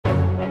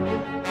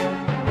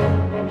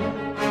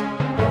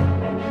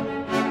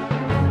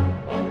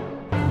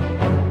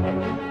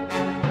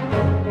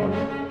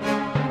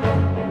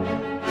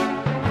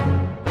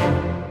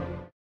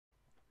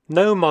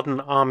No modern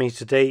army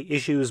today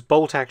issues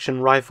bolt-action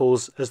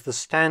rifles as the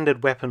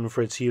standard weapon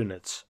for its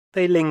units.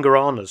 They linger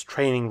on as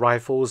training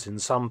rifles in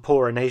some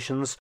poorer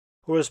nations,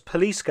 or as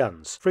police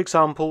guns, for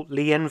example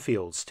Lee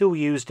Enfield, still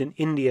used in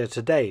India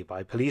today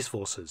by police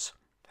forces.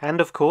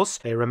 And of course,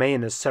 they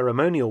remain as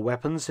ceremonial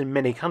weapons in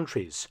many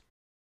countries.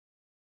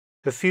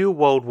 A few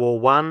World War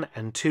I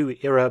and II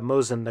era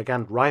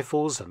Mosin-Nagant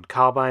rifles and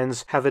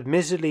carbines have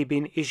admittedly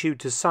been issued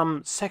to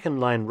some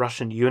second-line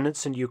Russian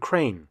units in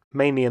Ukraine,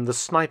 mainly in the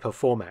sniper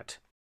format.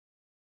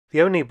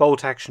 The only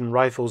bolt-action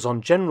rifles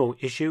on general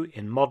issue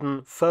in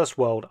modern First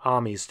World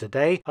armies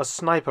today are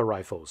sniper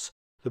rifles,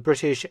 the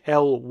British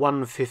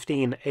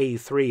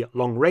L115A3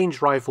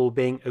 long-range rifle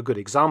being a good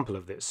example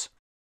of this.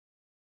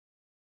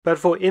 But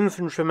for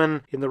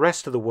infantrymen in the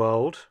rest of the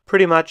world,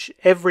 pretty much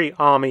every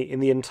army in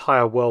the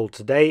entire world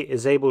today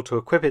is able to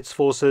equip its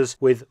forces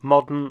with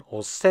modern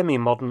or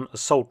semi-modern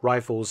assault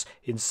rifles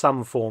in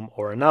some form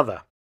or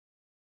another.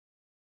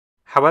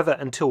 However,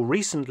 until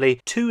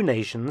recently, two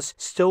nations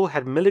still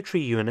had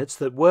military units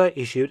that were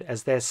issued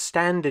as their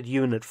standard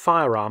unit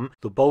firearm,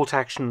 the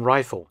bolt-action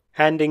rifle.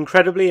 And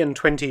incredibly, in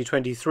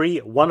 2023,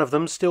 one of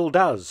them still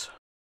does.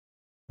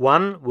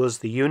 One was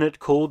the unit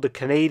called the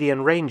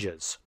Canadian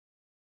Rangers.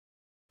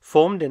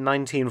 Formed in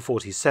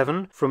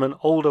 1947 from an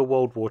older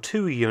World War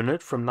II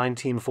unit from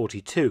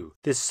 1942,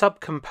 this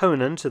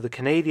subcomponent of the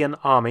Canadian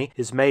Army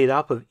is made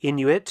up of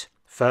Inuit,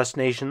 First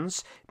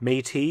Nations,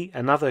 Métis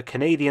and other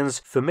Canadians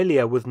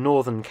familiar with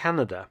northern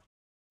Canada.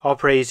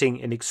 Operating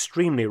in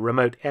extremely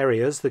remote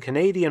areas, the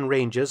Canadian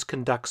Rangers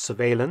conduct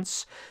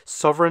surveillance,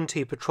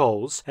 sovereignty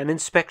patrols and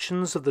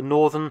inspections of the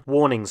Northern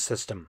Warning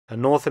System, a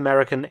North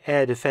American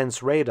air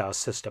defense radar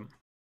system.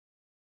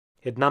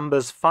 It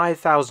numbers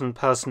 5,000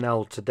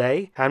 personnel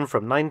today, and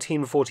from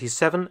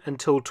 1947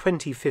 until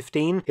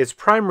 2015, its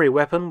primary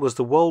weapon was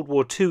the World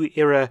War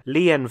II-era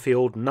Lee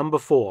Enfield No.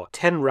 4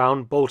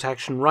 10-round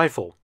bolt-action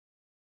rifle.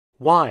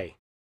 Why?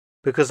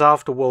 Because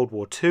after World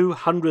War II,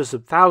 hundreds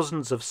of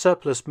thousands of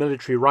surplus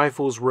military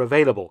rifles were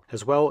available,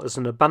 as well as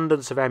an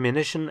abundance of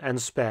ammunition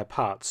and spare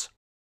parts.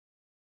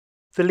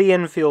 The Lee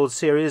Enfield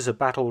series of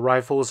battle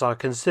rifles are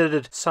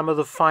considered some of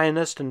the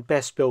finest and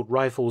best-built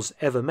rifles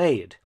ever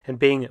made, and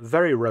being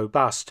very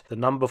robust, the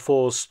No.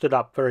 4 stood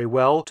up very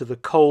well to the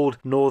cold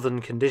northern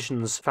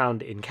conditions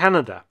found in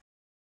Canada.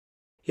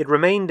 It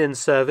remained in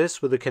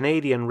service with the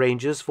Canadian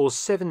Rangers for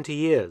 70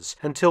 years,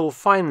 until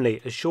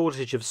finally a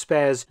shortage of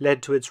spares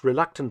led to its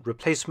reluctant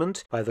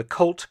replacement by the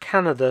Colt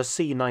Canada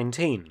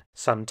C-19,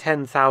 some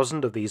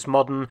 10,000 of these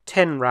modern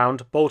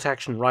 10-round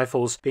bolt-action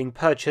rifles being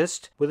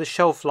purchased with a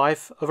shelf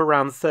life of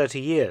around 30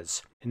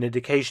 years, an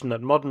indication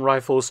that modern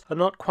rifles are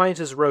not quite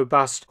as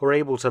robust or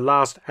able to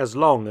last as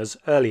long as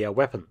earlier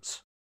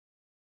weapons.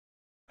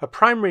 A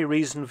primary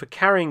reason for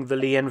carrying the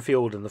Lee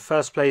Enfield in the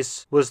first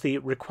place was the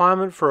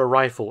requirement for a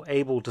rifle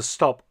able to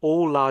stop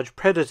all large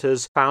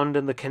predators found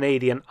in the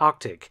Canadian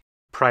Arctic,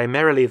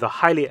 primarily the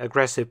highly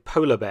aggressive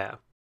polar bear.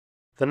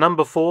 The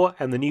No. 4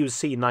 and the new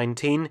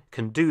C-19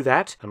 can do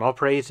that and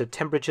operate at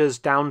temperatures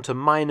down to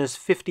minus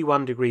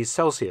 51 degrees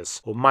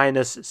Celsius or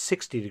minus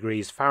 60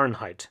 degrees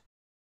Fahrenheit.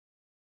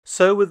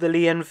 So with the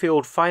Lee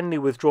Enfield finally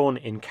withdrawn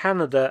in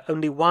Canada,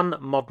 only one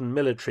modern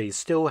military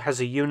still has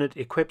a unit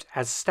equipped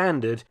as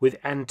standard with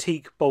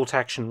antique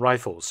bolt-action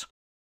rifles.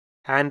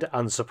 And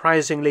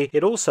unsurprisingly,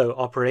 it also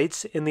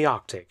operates in the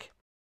Arctic.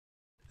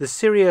 The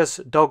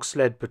Sirius Dog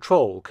Sled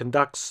Patrol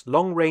conducts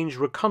long-range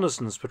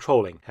reconnaissance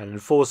patrolling and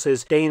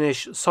enforces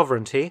Danish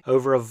sovereignty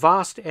over a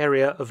vast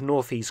area of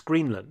northeast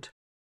Greenland.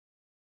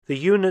 The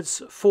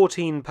unit's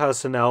 14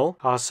 personnel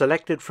are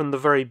selected from the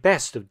very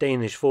best of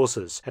Danish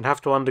forces and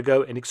have to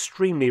undergo an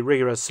extremely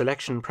rigorous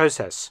selection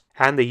process,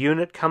 and the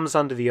unit comes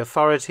under the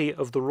authority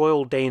of the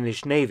Royal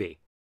Danish Navy.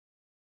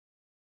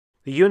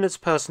 The unit's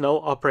personnel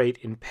operate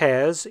in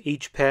pairs,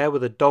 each pair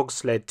with a dog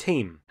sled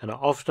team, and are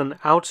often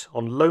out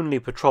on lonely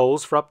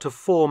patrols for up to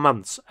 4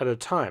 months at a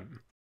time.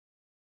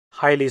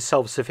 Highly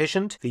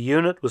self-sufficient, the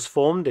unit was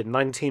formed in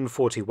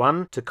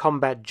 1941 to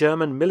combat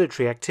German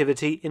military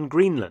activity in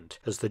Greenland,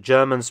 as the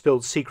Germans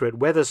built secret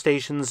weather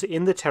stations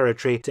in the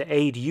territory to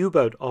aid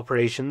U-boat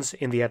operations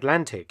in the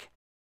Atlantic.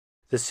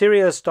 The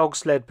Sirius Dog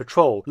Sled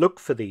Patrol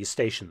looked for these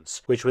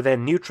stations, which were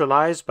then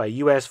neutralized by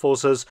US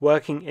forces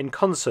working in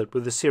concert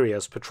with the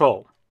Sirius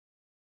Patrol.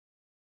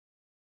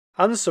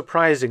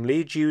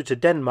 Unsurprisingly, due to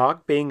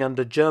Denmark being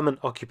under German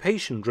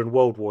occupation during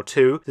World War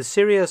II, the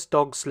Sirius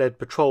Dog Sled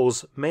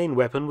Patrol's main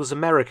weapon was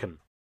American.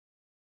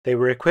 They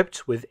were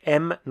equipped with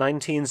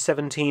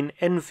M1917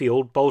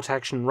 Enfield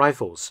bolt-action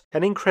rifles,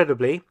 and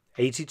incredibly,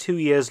 82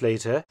 years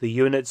later, the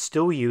unit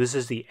still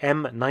uses the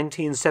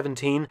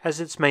M1917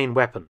 as its main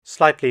weapon,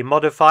 slightly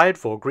modified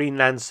for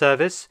Greenland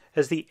service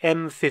as the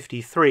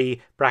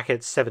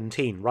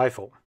M53-17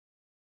 rifle.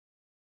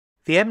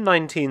 The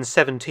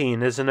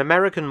M1917 is an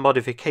American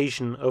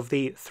modification of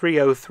the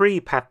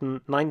 .303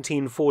 pattern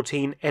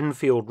 1914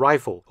 Enfield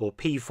rifle, or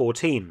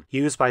P14,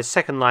 used by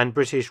second-line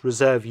British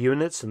Reserve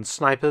units and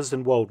snipers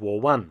in World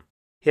War I.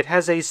 It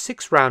has a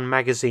 6-round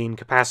magazine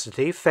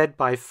capacity fed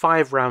by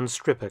 5-round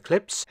stripper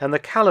clips, and the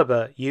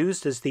caliber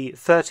used is the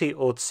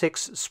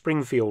 .30-06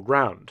 Springfield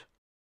round.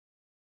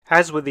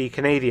 As with the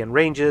Canadian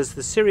Rangers,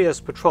 the Sirius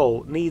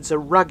Patrol needs a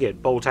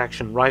rugged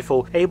bolt-action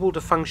rifle able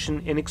to function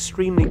in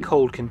extremely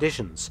cold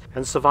conditions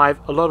and survive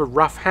a lot of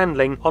rough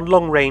handling on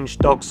long-range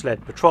dog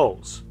sled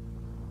patrols.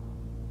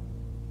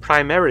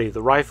 Primarily,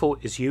 the rifle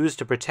is used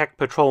to protect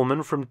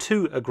patrolmen from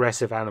 2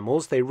 aggressive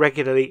animals they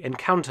regularly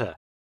encounter: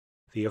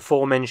 the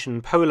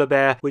aforementioned polar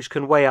bear, which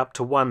can weigh up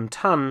to 1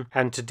 ton,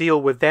 and to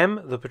deal with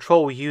them, the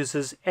patrol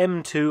uses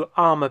M2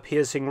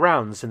 armor-piercing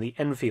rounds in the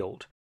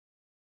Enfield,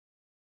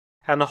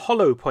 and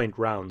hollow point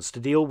rounds to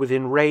deal with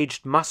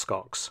enraged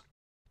muskox.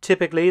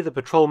 Typically, the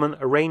patrolmen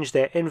arrange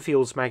their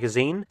Enfield's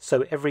magazine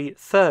so every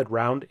 3rd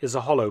round is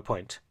a hollow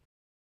point.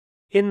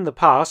 In the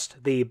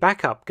past, the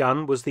backup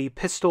gun was the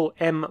pistol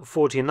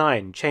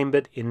M49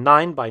 chambered in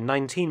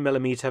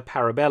 9x19mm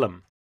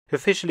parabellum.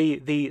 Officially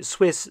the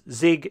Swiss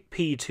Zig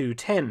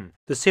P210,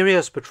 the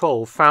Sirius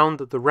Patrol found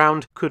that the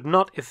round could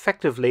not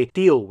effectively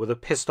deal with a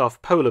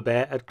pissed-off polar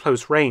bear at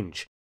close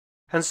range,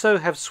 and so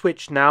have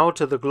switched now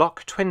to the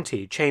Glock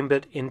 20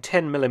 chambered in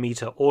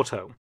 10mm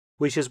auto,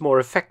 which is more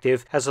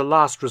effective as a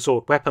last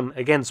resort weapon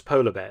against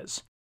polar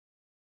bears.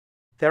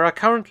 There are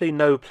currently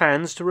no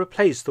plans to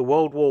replace the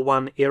World War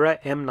I era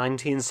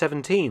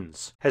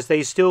M1917s, as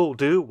they still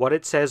do what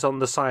it says on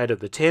the side of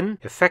the tin,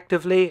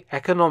 effectively,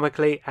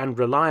 economically, and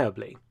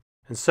reliably.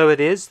 And so it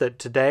is that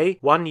today,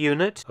 1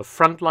 unit of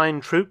frontline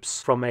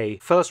troops from a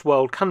first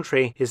world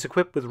country is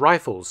equipped with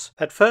rifles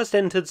that first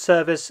entered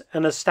service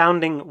an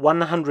astounding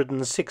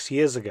 106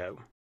 years ago.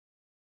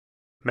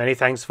 Many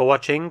thanks for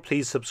watching.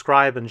 Please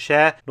subscribe and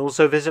share, and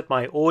also visit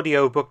my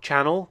audiobook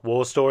channel,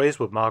 War Stories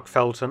with Mark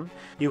Felton.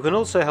 You can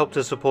also help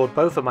to support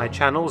both of my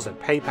channels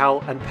at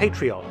PayPal and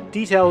Patreon.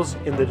 Details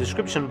in the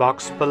description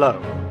box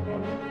below.